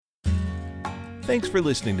Thanks for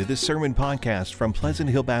listening to this sermon podcast from Pleasant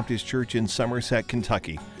Hill Baptist Church in Somerset,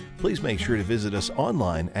 Kentucky. Please make sure to visit us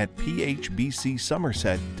online at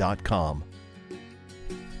phbcsomerset.com.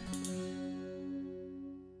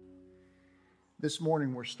 This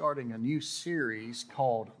morning we're starting a new series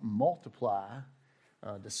called Multiply,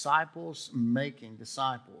 Disciples Making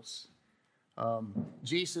Disciples.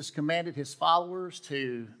 Jesus commanded his followers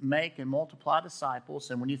to make and multiply disciples,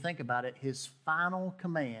 and when you think about it, his final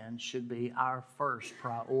command should be our first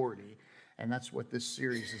priority, and that's what this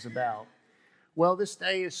series is about. Well, this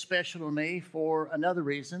day is special to me for another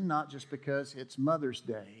reason, not just because it's Mother's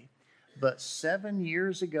Day, but 7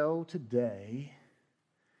 years ago today,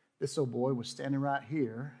 this old boy was standing right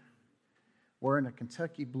here wearing a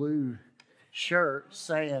Kentucky blue shirt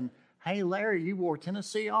saying, "Hey, Larry, you wore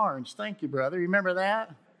Tennessee orange. Thank you, brother." You remember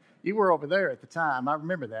that? You were over there at the time. I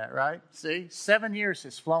remember that, right? See, 7 years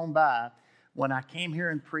has flown by when I came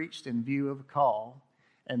here and preached in view of a call.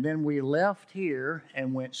 And then we left here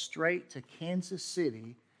and went straight to Kansas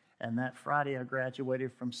City. And that Friday I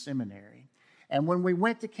graduated from seminary. And when we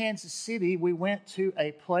went to Kansas City, we went to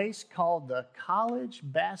a place called the College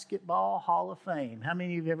Basketball Hall of Fame. How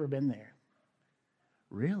many of you have ever been there?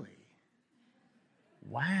 Really?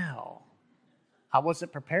 Wow. I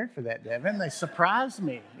wasn't prepared for that, Devin. They surprised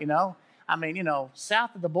me,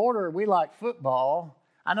 south of the border, we like football.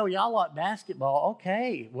 I know y'all like basketball.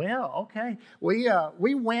 Okay.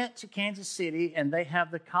 We went to Kansas City, and they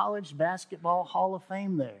have the College Basketball Hall of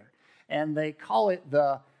Fame there. And they call it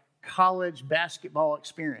the College Basketball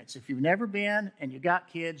Experience. If you've never been and you got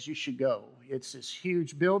kids, you should go. It's this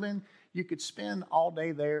huge building. You could spend all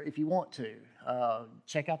day there if you want to.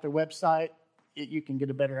 Check out their website. You can get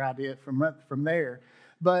a better idea from there.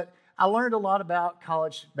 But I learned a lot about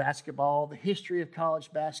college basketball, the history of college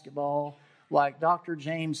basketball. Like Dr.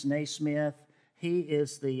 James Naismith, he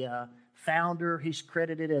is the founder. He's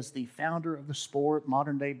credited as the founder of the sport,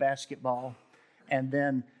 modern day basketball. And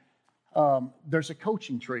then there's a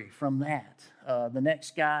coaching tree from that. The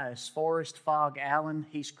next guy is Forrest Fogg Allen.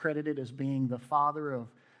 He's credited as being the father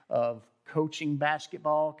of coaching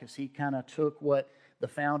basketball because he kind of took what the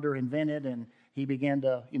founder invented and he began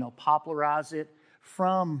to, popularize it.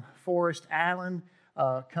 From Forrest Allen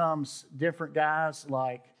comes different guys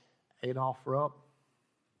like Adolph Rupp.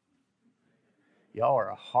 Y'all are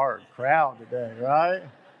a hard crowd today, right?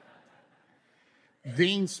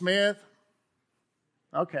 Dean Smith.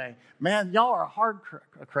 Okay. Man, y'all are a hard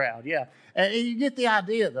crowd, yeah. And you get the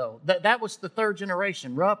idea, though. That was the third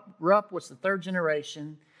generation. Rupp was the third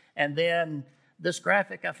generation. And then this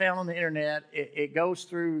graphic I found on the internet, it goes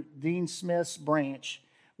through Dean Smith's branch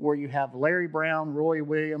where you have Larry Brown, Roy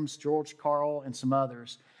Williams, George Karl, and some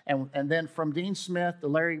others. And then from Dean Smith to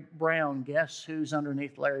Larry Brown, guess who's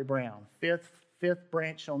underneath Larry Brown? Fifth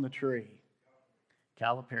branch on the tree.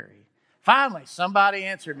 Calipari. Finally, somebody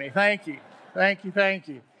answered me. Thank you.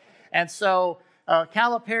 And so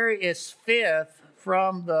Calipari is fifth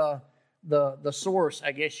from the source,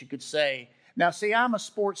 I guess you could say. Now, see, I'm a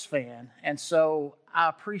sports fan, and so I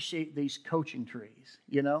appreciate these coaching trees,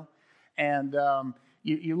 And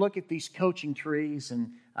you look at these coaching trees,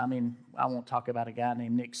 and I won't talk about a guy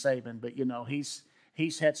named Nick Saban, but,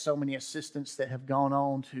 he's had so many assistants that have gone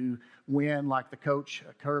on to win, like the coach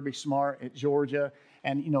Kirby Smart at Georgia,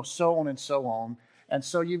 and, so on and so on. And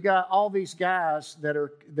so you've got all these guys that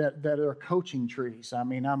are coaching trees.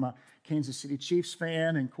 I'm a Kansas City Chiefs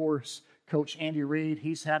fan, and of course, Coach Andy Reid,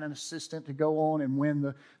 he's had an assistant to go on and win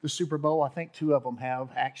the Super Bowl. I think two of them have,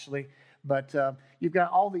 actually. But you've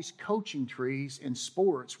got all these coaching trees in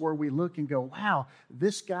sports where we look and go, wow,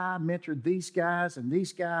 this guy mentored these guys, and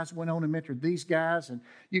these guys went on and mentored these guys. And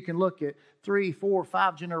you can look at 3, 4,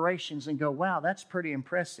 5 generations and go, wow, that's pretty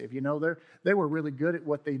impressive. They were really good at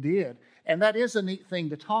what they did. And that is a neat thing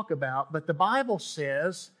to talk about. But the Bible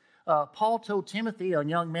says, Paul told Timothy, a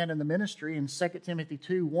young man in the ministry, in 2 Timothy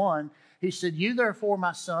 2:1, he said, "You therefore,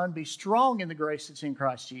 my son, be strong in the grace that's in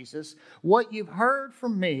Christ Jesus. What you've heard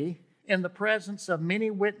from me in the presence of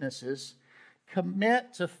many witnesses,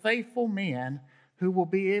 commit to faithful men who will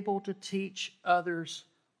be able to teach others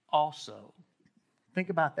also."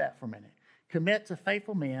 Think about that for a minute. Commit to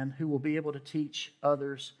faithful men who will be able to teach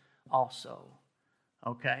others also.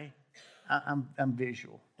 Okay? I'm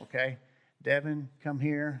visual, okay? Devin, come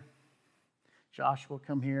here. Joshua,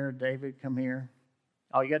 come here. David, come here.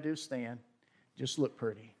 All you got to do is stand. Just look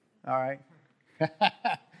pretty. All right?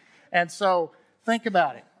 And so, think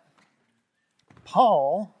about it.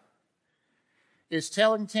 Paul is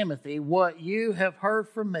telling Timothy, what you have heard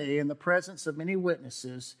from me in the presence of many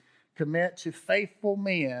witnesses, commit to faithful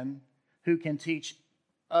men who can teach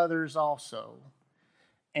others also.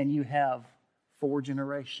 And you have 4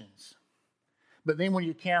 generations. But then when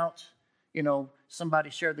you count, somebody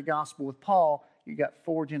shared the gospel with Paul, you got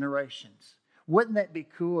 4 generations. Wouldn't that be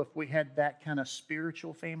cool if we had that kind of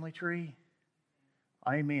spiritual family tree?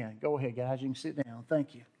 Amen. Go ahead, guys. You can sit down.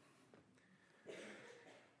 Thank you.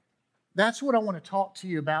 That's what I want to talk to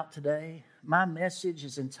you about today. My message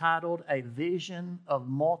is entitled, A Vision of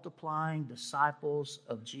Multiplying Disciples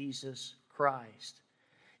of Jesus Christ.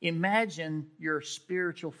 Imagine your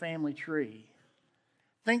spiritual family tree.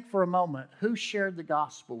 Think for a moment, who shared the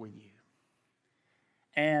gospel with you?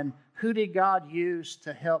 And who did God use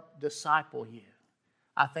to help disciple you?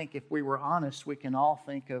 I think if we were honest, we can all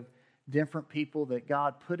think of different people that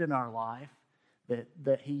God put in our life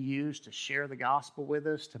that He used to share the gospel with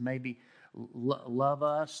us, to maybe love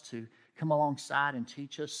us, to come alongside and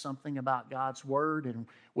teach us something about God's Word. And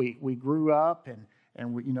we grew up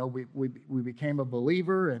and we became a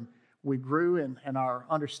believer, and we grew in our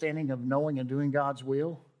understanding of knowing and doing God's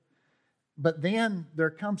will. But then there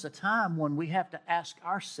comes a time when we have to ask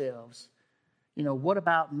ourselves, what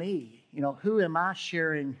about me? Who am I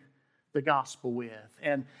sharing the gospel with?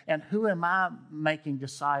 And who am I making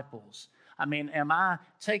disciples? I mean, am I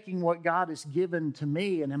taking what God has given to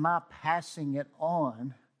me and am I passing it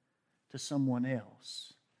on to someone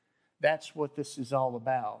else? That's what this is all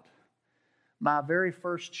about. My very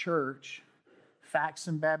first church,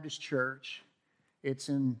 Faxon Baptist Church, it's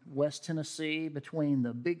in West Tennessee between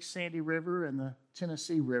the Big Sandy River and the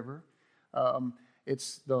Tennessee River.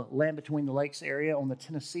 It's the land between the lakes area on the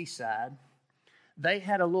Tennessee side. They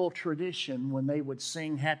had a little tradition when they would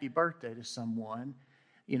sing happy birthday to someone.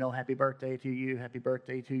 Happy birthday to you, happy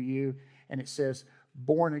birthday to you. And it says,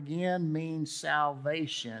 born again means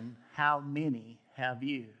salvation. How many have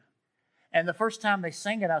you? And the first time they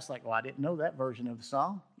sang it, I was like, well, I didn't know that version of the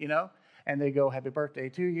song, And they go, happy birthday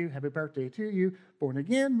to you, happy birthday to you. Born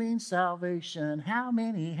again means salvation. How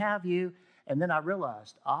many have you? And then I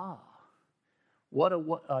realized, what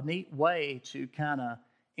a neat way to kind of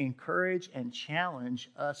encourage and challenge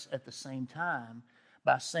us at the same time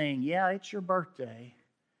by saying, yeah, it's your birthday,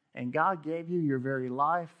 and God gave you your very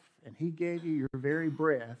life, and He gave you your very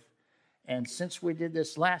breath. And since we did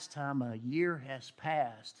this last time, a year has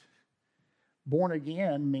passed. Born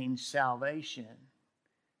again means salvation.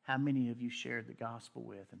 How many of you shared the gospel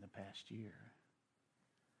with in the past year?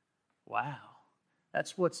 Wow.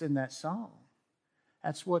 That's what's in that song.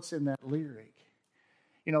 That's what's in that lyric.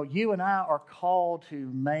 You and I are called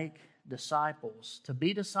to make disciples, to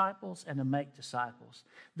be disciples and to make disciples.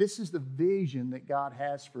 This is the vision that God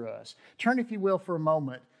has for us. Turn, if you will, for a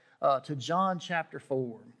moment to John chapter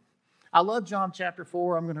 4. I love John chapter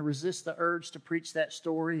 4. I'm going to resist the urge to preach that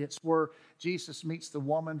story. It's where Jesus meets the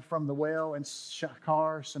woman from the well in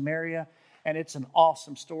Sychar, Samaria, and it's an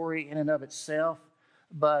awesome story in and of itself.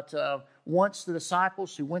 But once the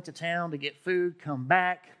disciples who went to town to get food come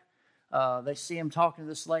back, they see him talking to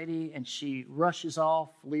this lady, and she rushes off,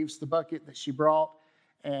 leaves the bucket that she brought,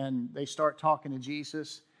 and they start talking to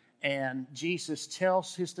Jesus. And Jesus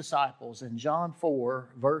tells His disciples in John 4,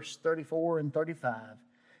 verse 34 and 35,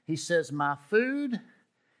 He says, my food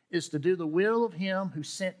is to do the will of Him who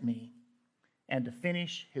sent me and to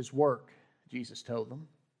finish His work, Jesus told them.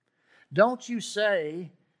 Don't you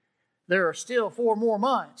say, there are still 4 more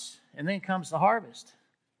months, and then comes the harvest.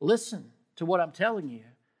 Listen to what I'm telling you.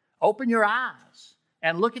 Open your eyes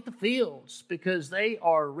and look at the fields, because they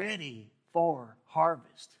are ready for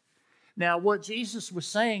harvest. Now, what Jesus was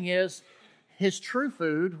saying is His true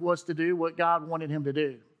food was to do what God wanted Him to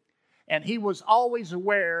do. And He was always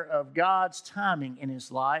aware of God's timing in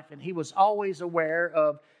His life. And He was always aware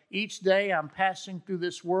of each day I'm passing through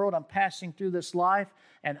this world, I'm passing through this life,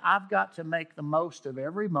 and I've got to make the most of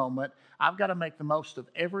every moment. I've got to make the most of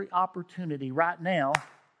every opportunity right now,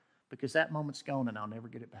 because that moment's gone and I'll never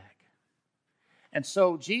get it back. And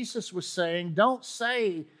so Jesus was saying, don't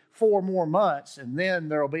say 4 more months and then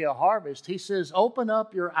there'll be a harvest. He says, open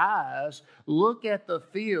up your eyes, look at the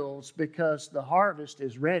fields, because the harvest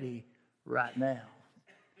is ready right now.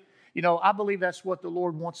 I believe that's what the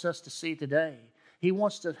Lord wants us to see today. He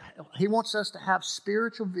wants us to have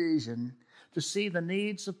spiritual vision to see the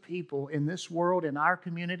needs of people in this world, in our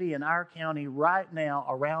community, in our county right now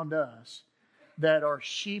around us that are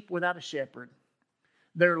sheep without a shepherd.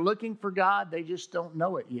 They're looking for God, they just don't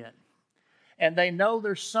know it yet. And they know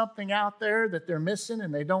there's something out there that they're missing,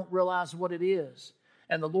 and they don't realize what it is.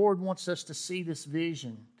 And the Lord wants us to see this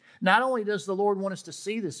vision. Not only does the Lord want us to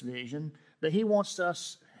see this vision, but He wants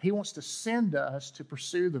to send us to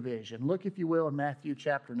pursue the vision. Look, if you will, in Matthew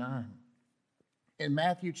chapter 9. In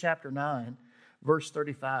Matthew chapter 9, verse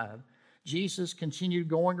 35, Jesus continued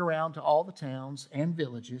going around to all the towns and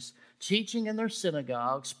villages, teaching in their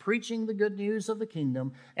synagogues, preaching the good news of the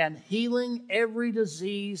kingdom, and healing every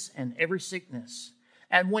disease and every sickness.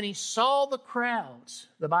 And when he saw the crowds,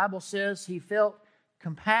 the Bible says he felt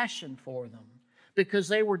compassion for them because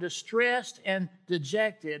they were distressed and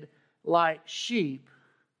dejected like sheep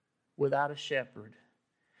without a shepherd.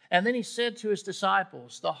 And then he said to his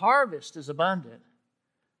disciples, "The harvest is abundant,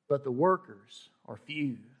 but the workers are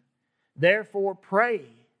few. Therefore pray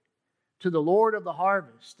to the Lord of the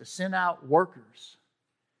harvest to send out workers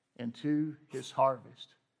into his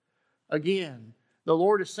harvest." Again, the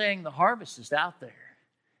Lord is saying the harvest is out there.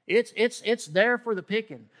 It's there for the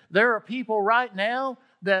picking. There are people right now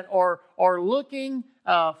that are looking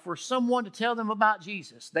for someone to tell them about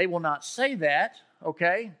Jesus. They will not say that,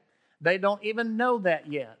 okay? They don't even know that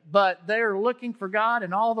yet. But they're looking for God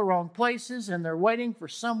in all the wrong places, and they're waiting for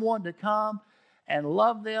someone to come and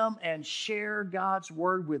love them and share God's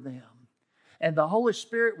word with them. And the Holy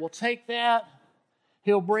Spirit will take that.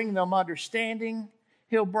 He'll bring them understanding.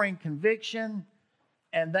 He'll bring conviction.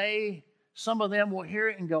 And some of them will hear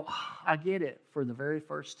it and go, "Oh, I get it," for the very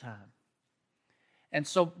first time. And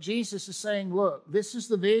so Jesus is saying, look, this is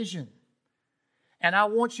the vision. And I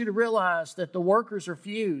want you to realize that the workers are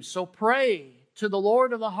few. So pray to the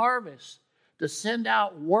Lord of the harvest to send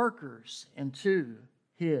out workers into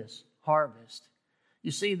his harvest.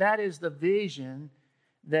 You see, that is the vision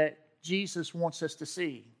that Jesus wants us to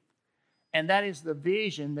see. And that is the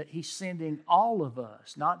vision that he's sending all of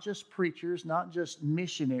us, not just preachers, not just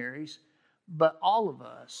missionaries, but all of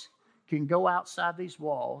us can go outside these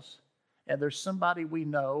walls and there's somebody we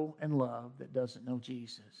know and love that doesn't know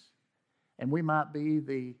Jesus. And we might be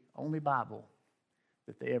the only Bible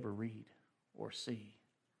that they ever read or see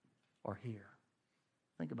or hear.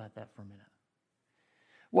 Think about that for a minute.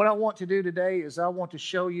 What I want to do today is I want to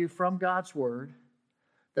show you from God's Word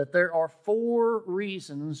that there are 4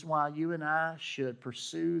 reasons why you and I should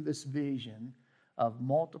pursue this vision of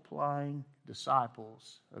multiplying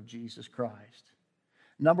disciples of Jesus Christ.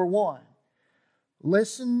 Number 1,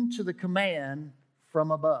 listen to the command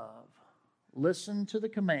from above. Listen to the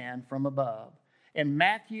command from above. In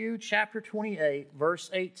Matthew chapter 28, verse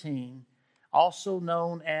 18, also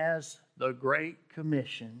known as the Great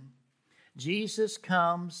Commission, Jesus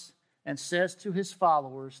comes and says to his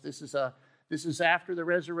followers, this is after the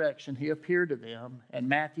resurrection, he appeared to them, and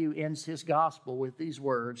Matthew ends his gospel with these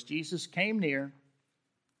words. Jesus came near,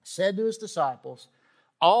 said to his disciples,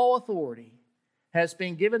 "All authority has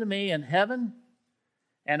been given to me in heaven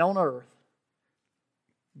and on earth.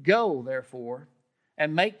 Go, therefore,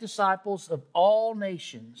 and make disciples of all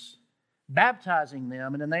nations, baptizing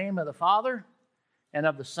them in the name of the Father and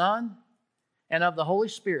of the Son and of the Holy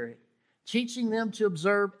Spirit, teaching them to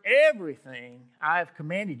observe everything I have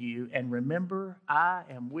commanded you, and remember, I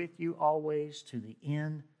am with you always to the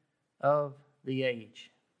end of the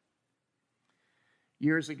age."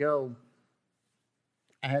 Years ago,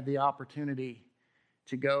 I had the opportunity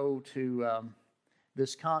to go to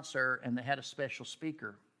this concert, and they had a special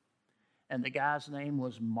speaker. And the guy's name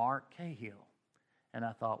was Mark Cahill. And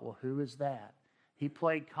I thought, well, who is that? He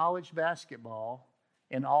played college basketball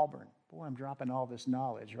in Auburn. Boy, I'm dropping all this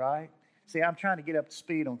knowledge, right? See, I'm trying to get up to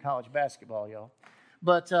speed on college basketball, y'all.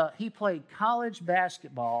 But he played college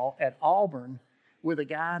basketball at Auburn with a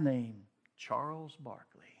guy named Charles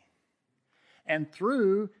Barkley. And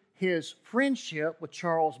through his friendship with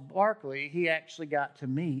Charles Barkley, he actually got to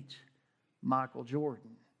meet Michael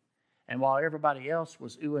Jordan. And while everybody else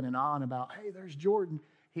was oohing and ahhing about, hey, there's Jordan,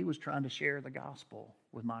 he was trying to share the gospel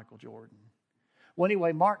with Michael Jordan. Well,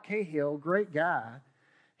 anyway, Mark Cahill, great guy,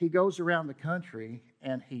 he goes around the country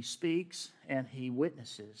and he speaks and he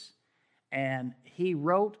witnesses. And he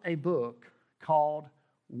wrote a book called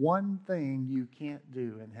One Thing You Can't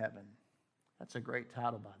Do in Heaven. That's a great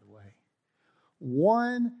title, by the way.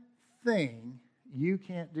 One Thing You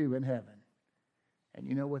Can't Do in Heaven. And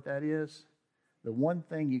you know what that is? The one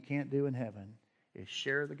thing you can't do in heaven is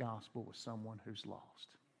share the gospel with someone who's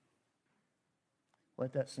lost.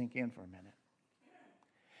 Let that sink in for a minute.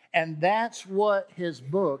 And that's what his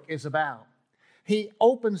book is about. He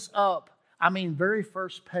opens up, very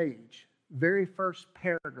first page, very first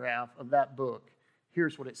paragraph of that book.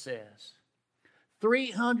 Here's what it says.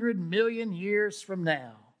 300 million years from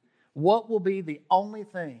now, what will be the only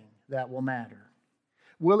thing that will matter?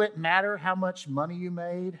 Will it matter how much money you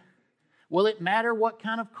made? Will it matter what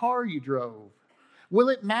kind of car you drove? Will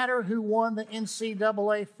it matter who won the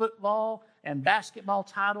NCAA football and basketball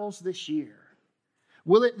titles this year?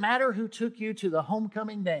 Will it matter who took you to the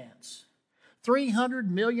homecoming dance? 300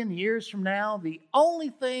 million years from now, the only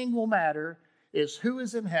thing will matter is who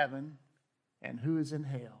is in heaven and who is in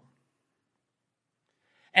hell.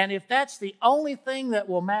 And if that's the only thing that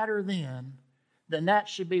will matter then that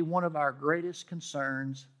should be one of our greatest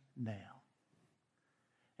concerns now.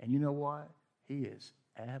 And you know what? He is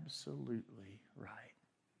absolutely right.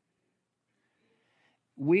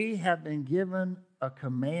 We have been given a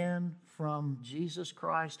command from Jesus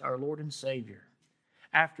Christ, our Lord and Savior.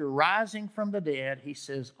 After rising from the dead, he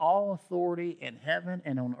says, all authority in heaven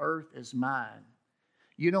and on earth is mine.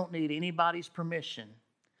 You don't need anybody's permission.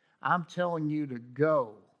 I'm telling you to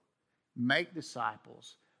go, make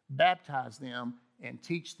disciples, baptize them, and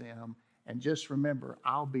teach them. And just remember,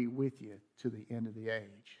 I'll be with you to the end of the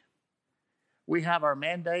age. We have our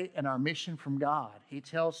mandate and our mission from God. He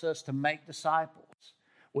tells us to make disciples.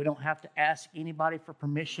 We don't have to ask anybody for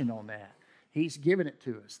permission on that. He's given it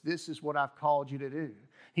to us. This is what I've called you to do.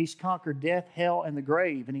 He's conquered death, hell, and the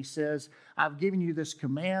grave. And he says, I've given you this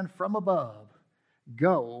command from above.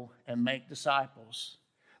 Go and make disciples.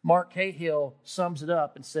 Mark Cahill sums it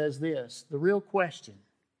up and says this. The real question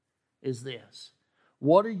is this.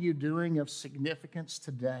 What are you doing of significance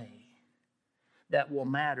today that will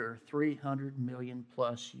matter 300 million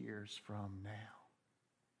plus years from now?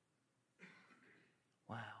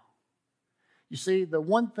 Wow. You see, the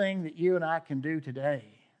one thing that you and I can do today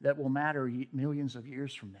that will matter millions of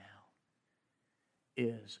years from now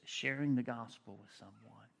is sharing the gospel with someone.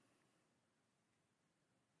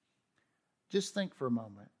 Just think for a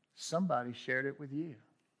moment. Somebody shared it with you,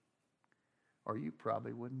 or you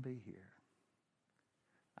probably wouldn't be here.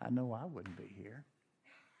 I know I wouldn't be here.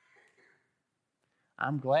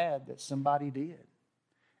 I'm glad that somebody did,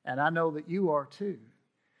 and I know that you are too.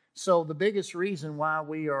 So the biggest reason why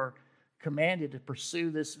we are commanded to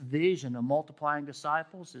pursue this vision of multiplying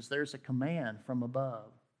disciples is there's a command from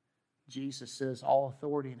above. Jesus says, all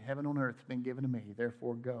authority in heaven and on earth has been given to me,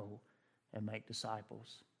 therefore go and make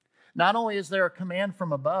disciples. Not only is there a command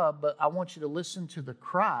from above, but I want you to listen to the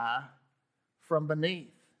cry from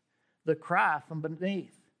beneath. The cry from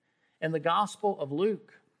beneath. In the Gospel of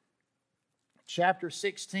Luke, chapter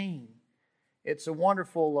 16, it's a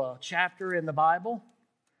wonderful chapter in the Bible.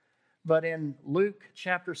 But in Luke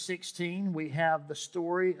chapter 16, we have the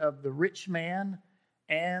story of the rich man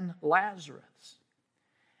and Lazarus.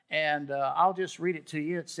 And I'll just read it to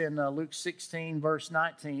you. It's in Luke 16, verse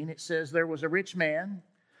 19. It says, there was a rich man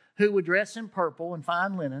who would dress in purple and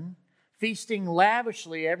fine linen, feasting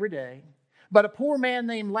lavishly every day. But a poor man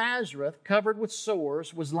named Lazarus, covered with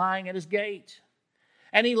sores, was lying at his gate.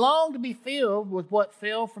 And he longed to be filled with what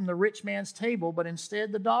fell from the rich man's table, but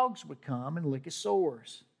instead the dogs would come and lick his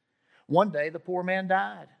sores. One day the poor man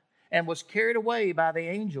died and was carried away by the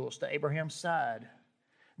angels to Abraham's side.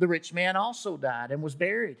 The rich man also died and was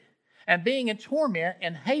buried. And being in torment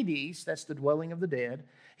in Hades, that's the dwelling of the dead,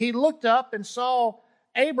 he looked up and saw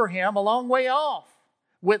Abraham a long way off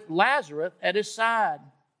with Lazarus at his side.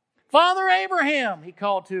 Father Abraham, he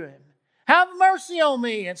called to him, have mercy on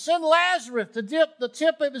me and send Lazarus to dip the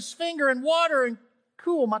tip of his finger in water and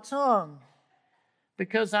cool my tongue,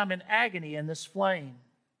 because I'm in agony in this flame.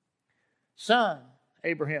 Son,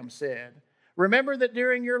 Abraham said, remember that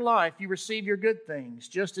during your life you received your good things,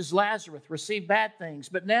 just as Lazarus received bad things,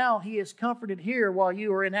 but now he is comforted here while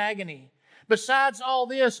you are in agony. Besides all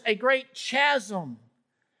this, a great chasm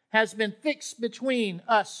has been fixed between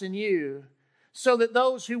us and you, so that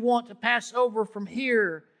those who want to pass over from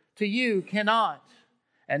here to you cannot,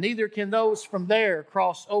 and neither can those from there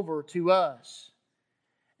cross over to us.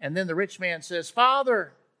 And then the rich man says,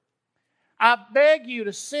 Father, I beg you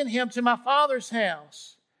to send him to my father's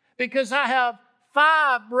house, because I have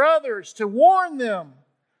 5 brothers to warn them,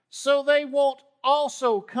 so they won't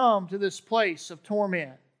also come to this place of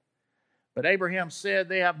torment. But Abraham said,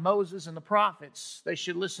 they have Moses and the prophets. They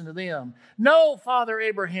should listen to them. No, Father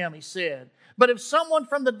Abraham, he said, but if someone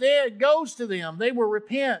from the dead goes to them, they will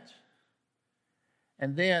repent.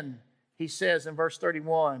 And then he says in verse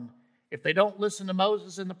 31, if they don't listen to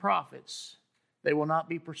Moses and the prophets, they will not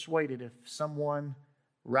be persuaded if someone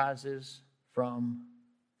rises from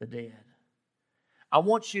the dead. I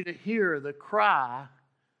want you to hear the cry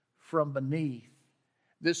from beneath.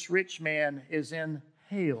 This rich man is in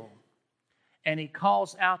hell, and he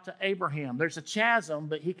calls out to Abraham. There's a chasm,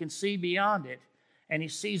 but he can see beyond it. And he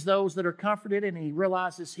sees those that are comforted, and he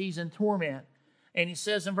realizes he's in torment. And he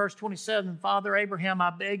says in verse 27, Father Abraham,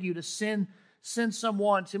 I beg you to send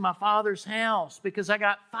someone to my father's house, because I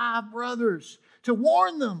got 5 brothers, to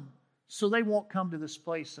warn them so they won't come to this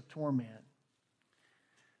place of torment.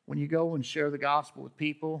 When you go and share the gospel with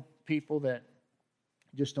people that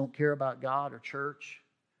just don't care about God or church,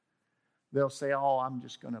 they'll say, oh, I'm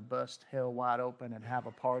just going to bust hell wide open and have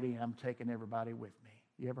a party. I'm taking everybody with me.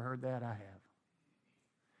 You ever heard that? I have.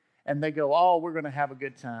 And they go, oh, we're going to have a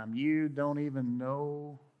good time. You don't even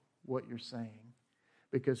know what you're saying.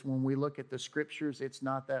 Because when we look at the Scriptures, it's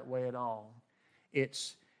not that way at all.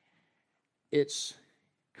 It's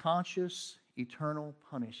conscious, eternal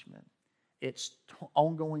punishment. It's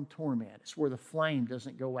ongoing torment. It's where the flame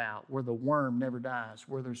doesn't go out, where the worm never dies,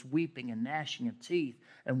 where there's weeping and gnashing of teeth,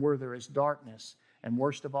 and where there is darkness. And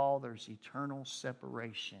worst of all, there's eternal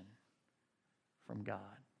separation from God.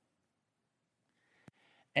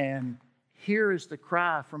 And here is the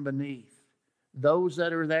cry from beneath. Those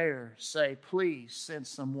that are there say, please send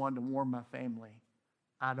someone to warn my family.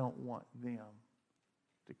 I don't want them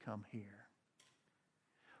to come here.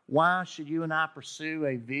 Why should you and I pursue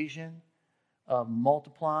a vision of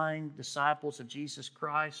multiplying disciples of Jesus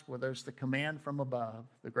Christ where there's the command from above,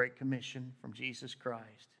 the Great Commission from Jesus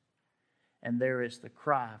Christ, and there is the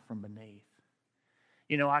cry from beneath?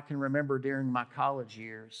 You know, I can remember during my college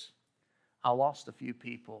years, I lost a few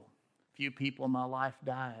people. A few people in my life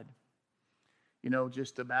died. You know,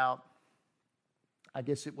 just about, I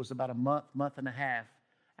guess it was about a month and a half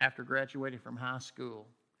after graduating from high school.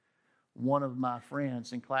 One of my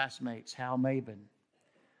friends and classmates, Hal Mabin,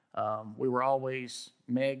 we were always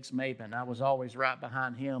Megs Mabin. I was always right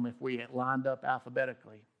behind him if we had lined up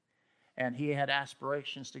alphabetically. And he had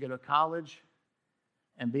aspirations to go to college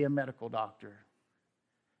and be a medical doctor.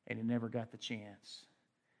 And he never got the chance.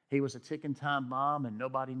 He was a ticking time bomb and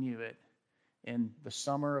nobody knew it. In the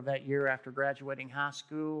summer of that year after graduating high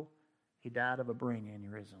school, he died of a brain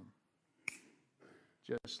aneurysm.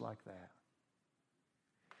 Just like that.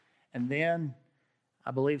 And then,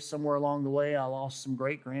 I believe somewhere along the way, I lost some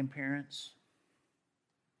great-grandparents.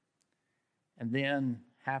 And then,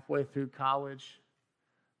 halfway through college,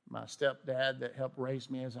 my stepdad that helped raise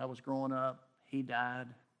me as I was growing up, he died.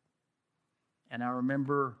 And I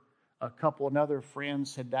remember a couple of other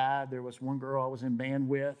friends had died. There was one girl I was in band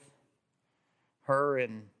with. Her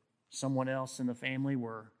and someone else in the family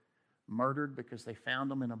were murdered because they found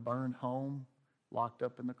them in a burned home, locked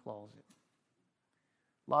up in the closet.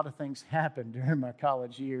 A lot of things happened during my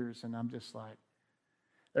college years, and I'm just like,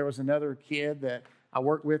 there was another kid that I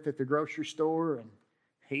worked with at the grocery store, and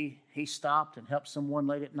he stopped and helped someone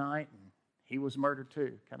late at night, and he was murdered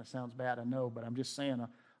too. Kind of sounds bad, I know, but I'm just saying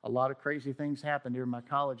a lot of crazy things happened during my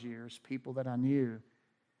college years, people that I knew,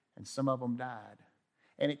 and some of them died.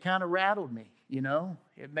 And it kind of rattled me, you know.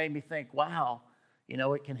 It made me think, wow, you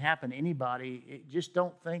know, it can happen to anybody. Just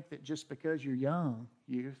don't think that just because you're young,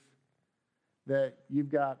 youth, that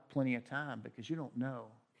you've got plenty of time, because you don't know.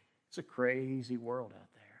 It's a crazy world out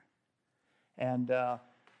there. And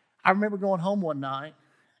I remember going home one night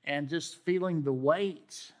and just feeling the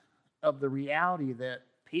weight of the reality that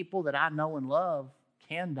people that I know and love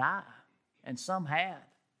can die, and some had.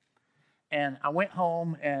 And I went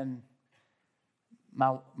home, and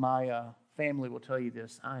my family will tell you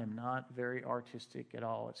this. I am not very artistic at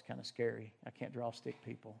all. It's kind of scary. I can't draw stick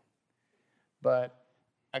people. But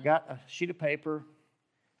I got a sheet of paper,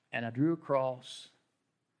 and I drew a cross,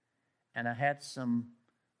 and I had some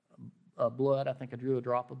blood. I think I drew a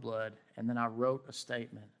drop of blood, and then I wrote a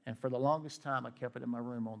statement. And for the longest time, I kept it in my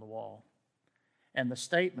room on the wall. And the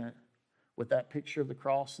statement with that picture of the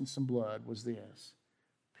cross and some blood was this: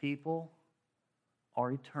 people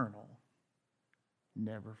are eternal.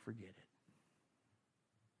 Never forget it.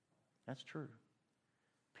 That's true.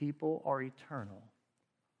 People are eternal.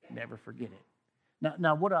 Never forget it.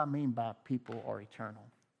 Now, what do I mean by people are eternal?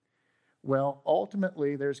 Well,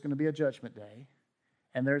 ultimately, there's going to be a judgment day,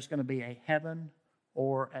 and there's going to be a heaven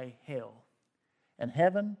or a hell. And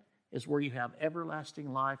heaven is where you have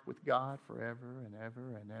everlasting life with God forever and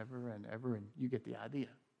ever and ever and ever, and you get the idea.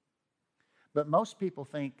 But most people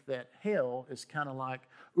think that hell is kind of like,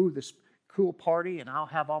 ooh, this cool party, and I'll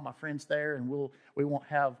have all my friends there, and we won't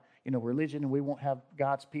have, religion, and we won't have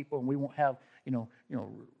God's people, and we won't have,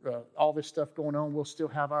 all this stuff going on. We'll still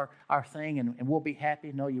have our thing, and we'll be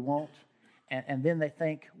happy. No, you won't. And then they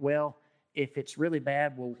think, well, if it's really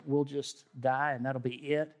bad, we'll just die, and that'll be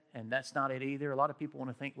it. And that's not it either. A lot of people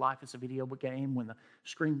want to think life is a video game. When the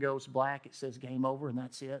screen goes black, it says game over, and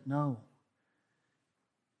that's it. No.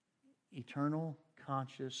 Eternal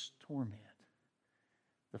conscious torment.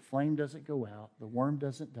 The flame doesn't go out. The worm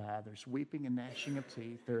doesn't die. There's weeping and gnashing of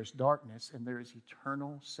teeth. There's darkness, and there is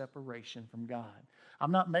eternal separation from God.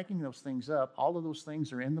 I'm not making those things up. All of those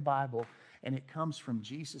things are in the Bible, and it comes from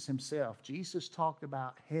Jesus himself. Jesus talked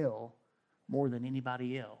about hell more than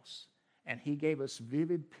anybody else, and he gave us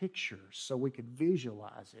vivid pictures so we could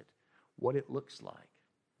visualize it, what it looks like,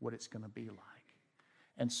 what it's going to be like.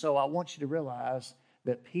 And so I want you to realize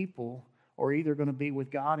that people are either going to be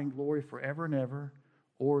with God in glory forever and ever,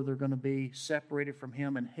 or they're going to be separated from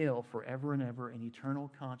Him in hell forever and ever in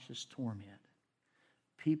eternal conscious torment.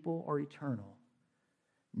 People are eternal.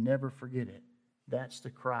 Never forget it. That's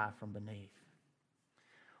the cry from beneath.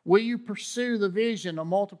 Will you pursue the vision of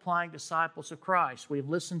multiplying disciples of Christ? We've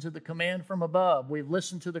listened to the command from above. We've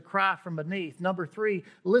listened to the cry from beneath. Number 3,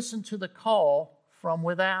 listen to the call from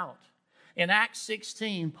without. In Acts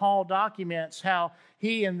 16, Paul documents how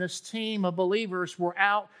he and this team of believers were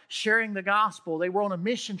out sharing the gospel. They were on a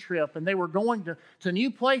mission trip, and they were going to new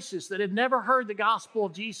places that had never heard the gospel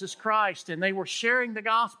of Jesus Christ. And they were sharing the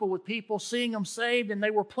gospel with people, seeing them saved, and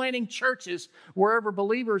they were planting churches wherever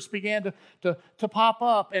believers began to pop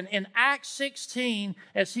up. And in Acts 16,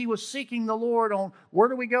 as he was seeking the Lord on where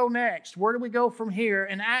do we go next? Where do we go from here?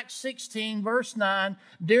 In Acts 16, verse 9,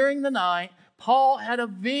 during the night, Paul had a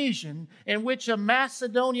vision in which a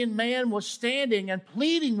Macedonian man was standing and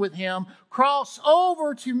pleading with him, cross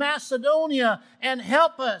over to Macedonia and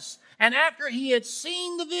help us. And after he had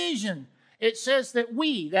seen the vision, it says that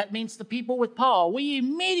that means the people with Paul, we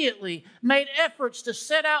immediately made efforts to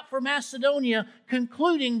set out for Macedonia,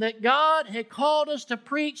 concluding that God had called us to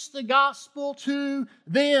preach the gospel to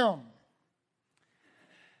them.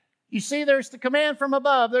 You see, there's the command from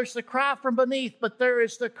above, there's the cry from beneath, but there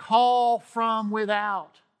is the call from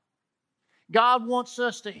without. God wants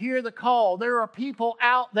us to hear the call. There are people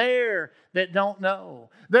out there that don't know.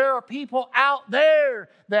 There are people out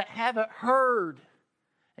there that haven't heard.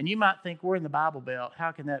 And you might think, we're in the Bible Belt.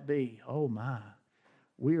 How can that be? Oh my,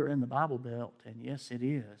 we are in the Bible Belt, and yes, it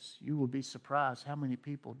is. You will be surprised how many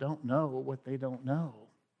people don't know what they don't know.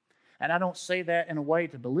 And I don't say that in a way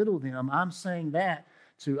to belittle them. I'm saying that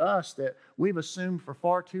to us that we've assumed for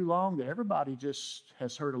far too long that everybody just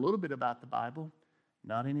has heard a little bit about the Bible.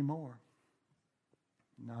 Not anymore.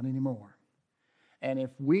 Not anymore. And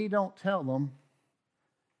if we don't tell them,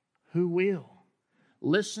 who will?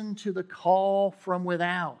 Listen to the call from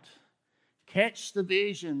without. Catch the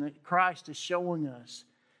vision that Christ is showing us,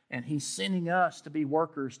 and He's sending us to be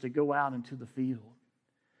workers to go out into the field.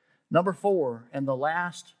 Number 4, and the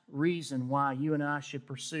last reason why you and I should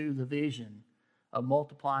pursue the vision of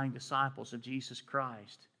multiplying disciples of Jesus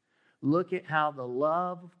Christ. Look at how the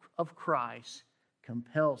love of Christ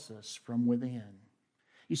compels us from within.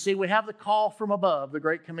 You see, we have the call from above, the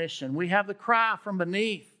Great Commission. We have the cry from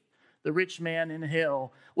beneath, the rich man in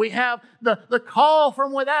hell. We have the call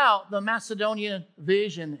from without, the Macedonian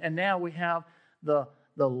vision. And now we have the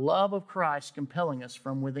love of Christ compelling us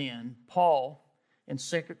from within. Paul, in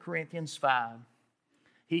 2 Corinthians 5,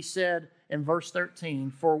 he said in verse 13,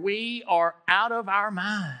 for we are out of our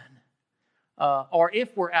mind, or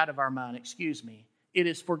if we're out of our mind, it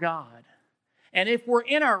is for God. And if we're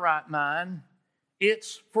in our right mind,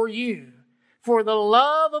 it's for you. For the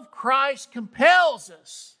love of Christ compels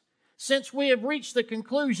us, since we have reached the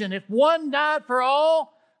conclusion, if one died for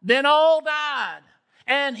all, then all died.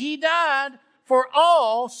 And He died for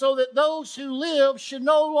all, so that those who live should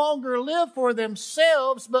no longer live for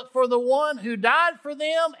themselves, but for the one who died for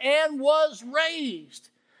them and was raised.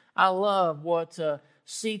 I love what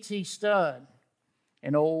C.T. Studd,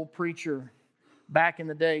 an old preacher back in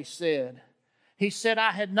the day, said. He said,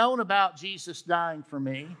 I had known about Jesus dying for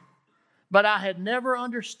me, but I had never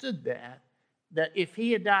understood that if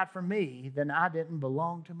He had died for me, then I didn't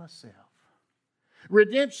belong to myself.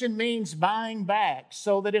 Redemption means buying back,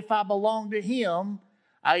 so that if I belonged to Him,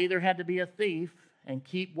 I either had to be a thief and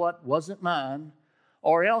keep what wasn't mine,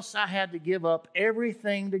 or else I had to give up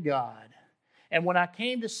everything to God. And when I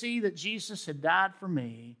came to see that Jesus had died for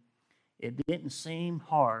me, it didn't seem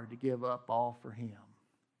hard to give up all for Him.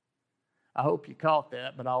 I hope you caught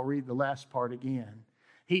that, but I'll read the last part again.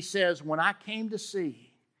 He says, when I came to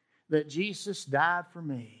see that Jesus died for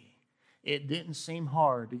me, it didn't seem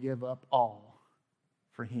hard to give up all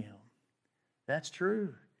for Him. That's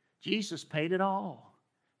true. Jesus paid it all.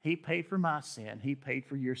 He paid for my sin. He paid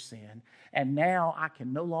for your sin. And now I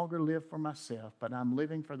can no longer live for myself, but I'm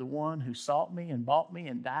living for the one who sought me and bought me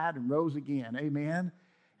and died and rose again. Amen?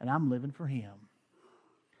 And I'm living for Him.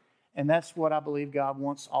 And that's what I believe God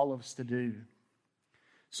wants all of us to do.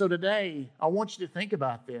 So today, I want you to think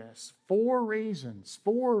about this. 4 reasons,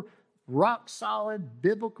 4 rock-solid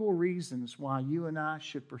biblical reasons why you and I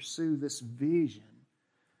should pursue this vision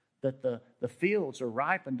that the fields are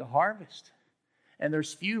ripened to harvest. And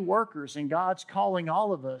there's few workers, and God's calling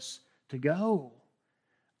all of us to go.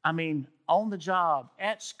 I mean, on the job,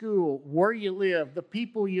 at school, where you live, the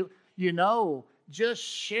people you know, just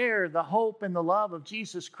share the hope and the love of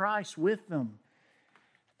Jesus Christ with them.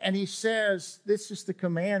 And He says, this is the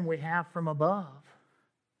command we have from above.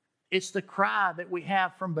 It's the cry that we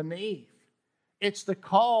have from beneath. It's the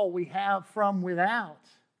call we have from without.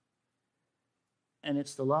 And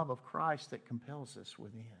it's the love of Christ that compels us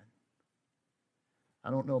within.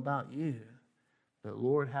 I don't know about you, but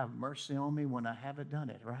Lord, have mercy on me when I haven't done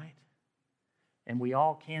it, right? And we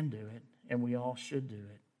all can do it, and we all should do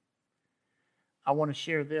it. I want to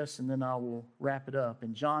share this, and then I will wrap it up.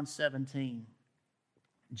 In John 17,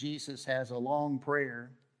 Jesus has a long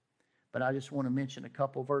prayer, but I just want to mention a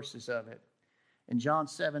couple verses of it. In John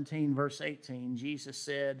 17, verse 18, Jesus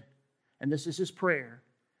said, and this is his prayer,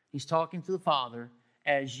 he's talking to the Father,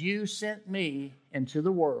 as you sent me into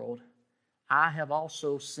the world, I have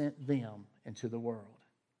also sent them into the world.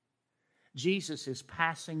 Jesus is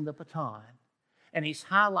passing the baton, and he's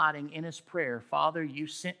highlighting in his prayer, Father, you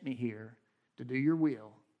sent me here to do your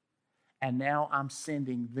will, and now I'm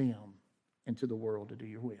sending them into the world to do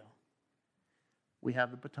your will. We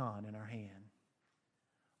have the baton in our hand.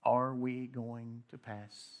 Are we going to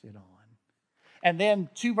pass it on? And then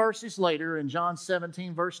 2 verses later, in John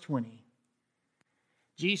 17, verse 20,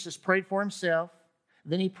 Jesus prayed for himself.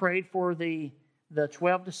 Then he prayed for the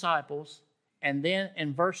 12 disciples. And then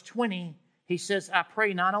in verse 20, he says, I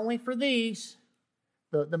pray not only for these,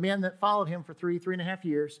 the men that followed him for 3.5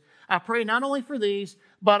 years. I pray not only for these,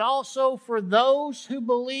 but also for those who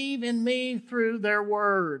believe in me through their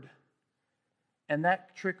word. And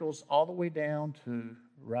that trickles all the way down to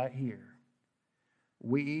right here.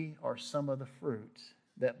 We are some of the fruit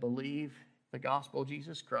that believe the gospel of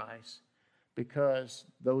Jesus Christ because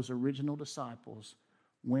those original disciples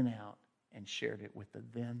went out and shared it with the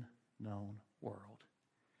then known world.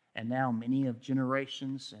 And now many of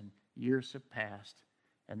generations and years have passed,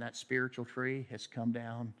 and that spiritual tree has come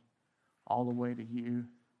down all the way to you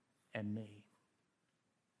and me.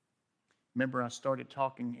 Remember, I started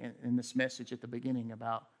talking in this message at the beginning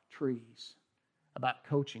about trees, about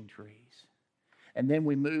coaching trees. And then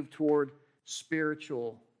we moved toward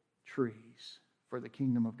spiritual trees for the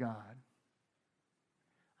kingdom of God.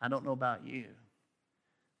 I don't know about you,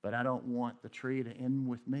 but I don't want the tree to end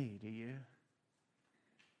with me, do you?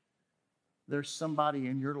 There's somebody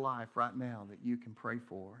in your life right now that you can pray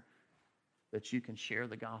for, that you can share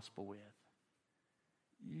the gospel with.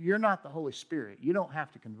 You're not the Holy Spirit. You don't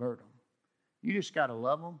have to convert them. You just got to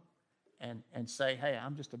love them and say, hey,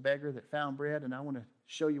 I'm just a beggar that found bread, and I want to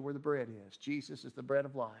show you where the bread is. Jesus is the bread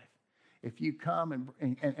of life. If you come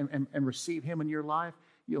and receive him in your life,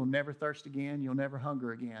 you'll never thirst again. You'll never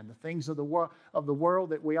hunger again. The things of the world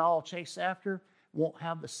that we all chase after won't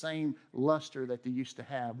have the same luster that they used to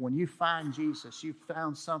have. When you find Jesus, you've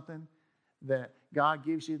found something that God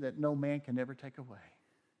gives you that no man can ever take away.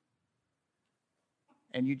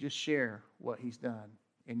 And you just share what he's done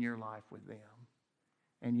in your life with them.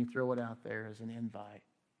 And you throw it out there as an invite.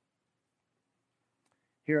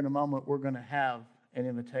 Here in a moment, we're going to have an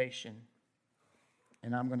invitation.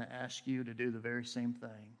 And I'm going to ask you to do the very same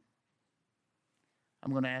thing.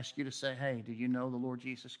 I'm going to ask you to say, hey, do you know the Lord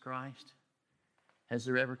Jesus Christ? Has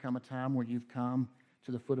there ever come a time where you've come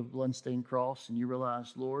to the foot of the bloodstained cross and you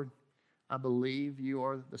realize, Lord, I believe you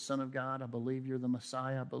are the Son of God. I believe you're the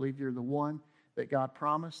Messiah. I believe you're the one that God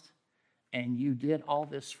promised. And you did all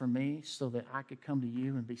this for me so that I could come to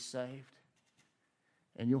you and be saved.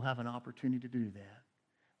 And you'll have an opportunity to do that.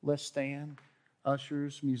 Let's stand.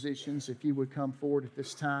 Ushers, musicians, if you would come forward at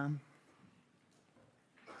this time.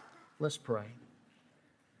 Let's pray.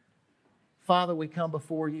 Father, we come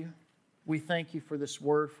before you. We thank you for this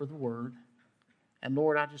word, for the word. And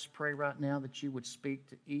Lord, I just pray right now that you would speak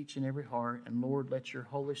to each and every heart. And Lord, let your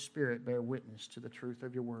Holy Spirit bear witness to the truth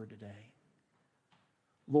of your word today.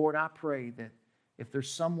 Lord, I pray that if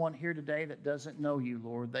there's someone here today that doesn't know you,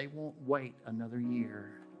 Lord, they won't wait another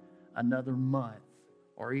year, another month,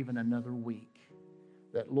 or even another week.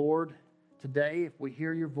 That, Lord, today, if we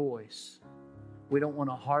hear your voice, we don't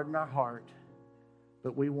want to harden our heart,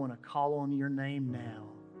 but we want to call on your name now,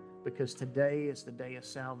 because today is the day of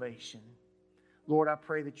salvation. Lord, I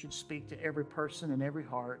pray that you'd speak to every person and every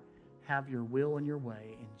heart. Have your will and your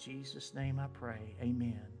way. In Jesus' name I pray.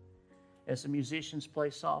 Amen. As the musicians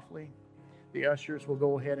play softly, the ushers will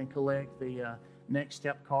go ahead and collect the next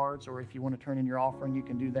step cards, or if you want to turn in your offering, you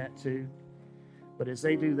can do that too. But as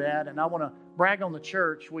they do that, and I want to brag on the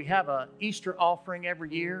church, we have an Easter offering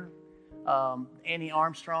every year. Annie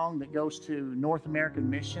Armstrong that goes to North American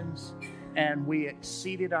Missions, and we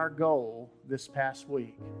exceeded our goal this past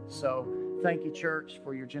week. So thank you, church,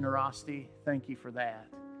 for your generosity. Thank you for that.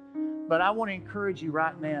 But I want to encourage you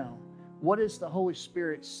right now. What is the Holy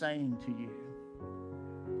Spirit saying to you?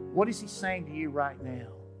 What is he saying to you right now?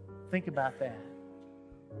 Think about that.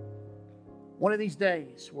 One of these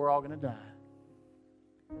days, we're all going to die.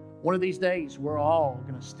 One of these days, we're all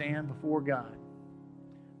going to stand before God.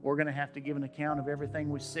 we're going to have to give an account of everything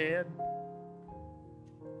we said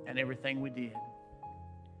and everything we did.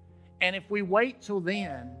 And if we wait till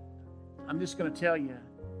then, I'm just going to tell you,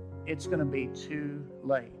 it's going to be too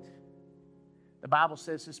late. The Bible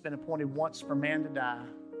says it's been appointed once for man to die,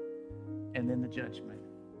 and then the judgment.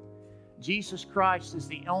 Jesus Christ is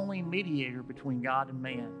the only mediator between God and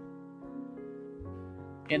man.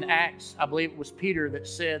 In Acts, I believe it was Peter that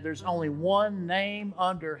said, there's only one name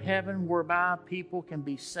under heaven whereby people can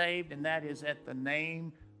be saved, and that is at the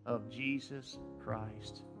name of Jesus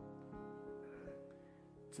Christ.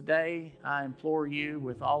 Today, I implore you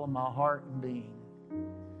with all of my heart and being,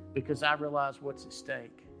 because I realize what's at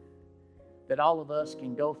stake, that all of us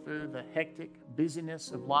can go through the hectic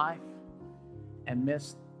busyness of life and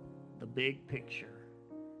miss the big picture,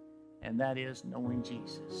 and that is knowing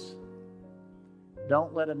Jesus.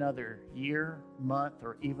 Don't let another year, month,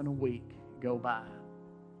 or even a week go by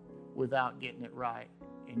without getting it right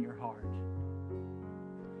in your heart.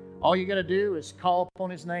 All you got to do is call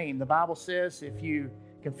upon His name. The Bible says if you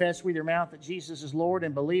confess with your mouth that Jesus is Lord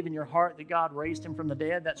and believe in your heart that God raised Him from the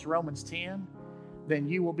dead, that's Romans 10, then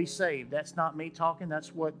you will be saved. That's not me talking.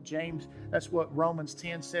 That's what Romans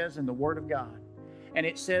 10 says in the Word of God. And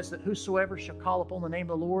it says that whosoever shall call upon the name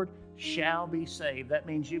of the Lord shall be saved. That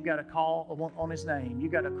means you've got to call on His name.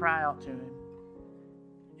 You've got to cry out to Him.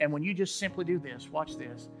 And when you just simply do this, watch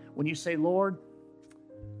this. When you say, Lord,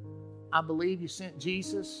 I believe you sent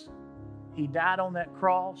Jesus. He died on that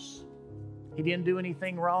cross. He didn't do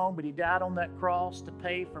anything wrong, but He died on that cross to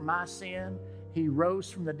pay for my sin. He rose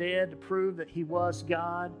from the dead to prove that He was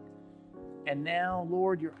God. And now,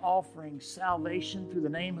 Lord, you're offering salvation through the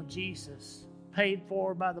name of Jesus, paid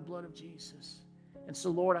for by the blood of Jesus. And so,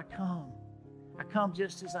 Lord, I come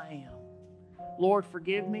just as I am. Lord,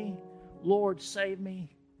 forgive me. Lord, save me.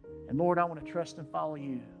 And Lord, I want to trust and follow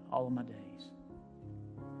you all of my days.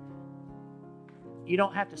 You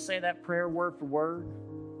don't have to say that prayer word for word,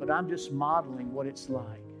 but I'm just modeling what it's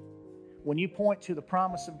like. When you point to the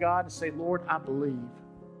promise of God and say, Lord, I believe,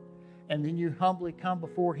 and then you humbly come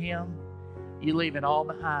before Him, you leave it all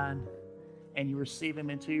behind and you receive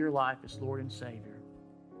Him into your life as Lord and Savior.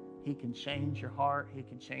 He can change your heart. He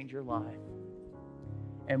can change your life.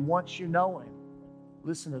 And once you know Him,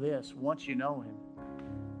 listen to this, once you know Him,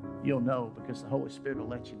 you'll know because the Holy Spirit will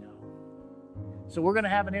let you know. So we're going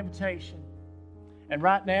to have an invitation. And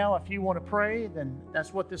right now, if you want to pray, then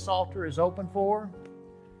that's what this altar is open for.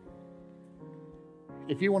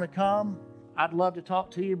 If you want to come, I'd love to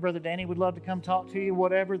talk to you. Brother Danny would love to come talk to you,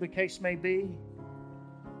 whatever the case may be.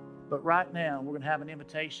 But right now, we're going to have an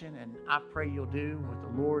invitation, and I pray you'll do what the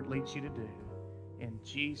Lord leads you to do. In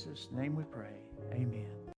Jesus' name we pray. Amen.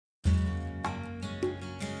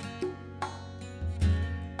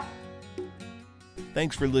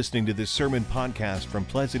 Thanks for listening to this sermon podcast from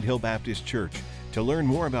Pleasant Hill Baptist Church. To learn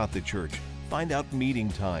more about the church, find out meeting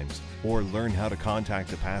times, or learn how to contact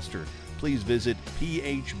the pastor, please visit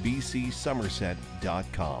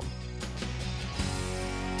phbcsomerset.com.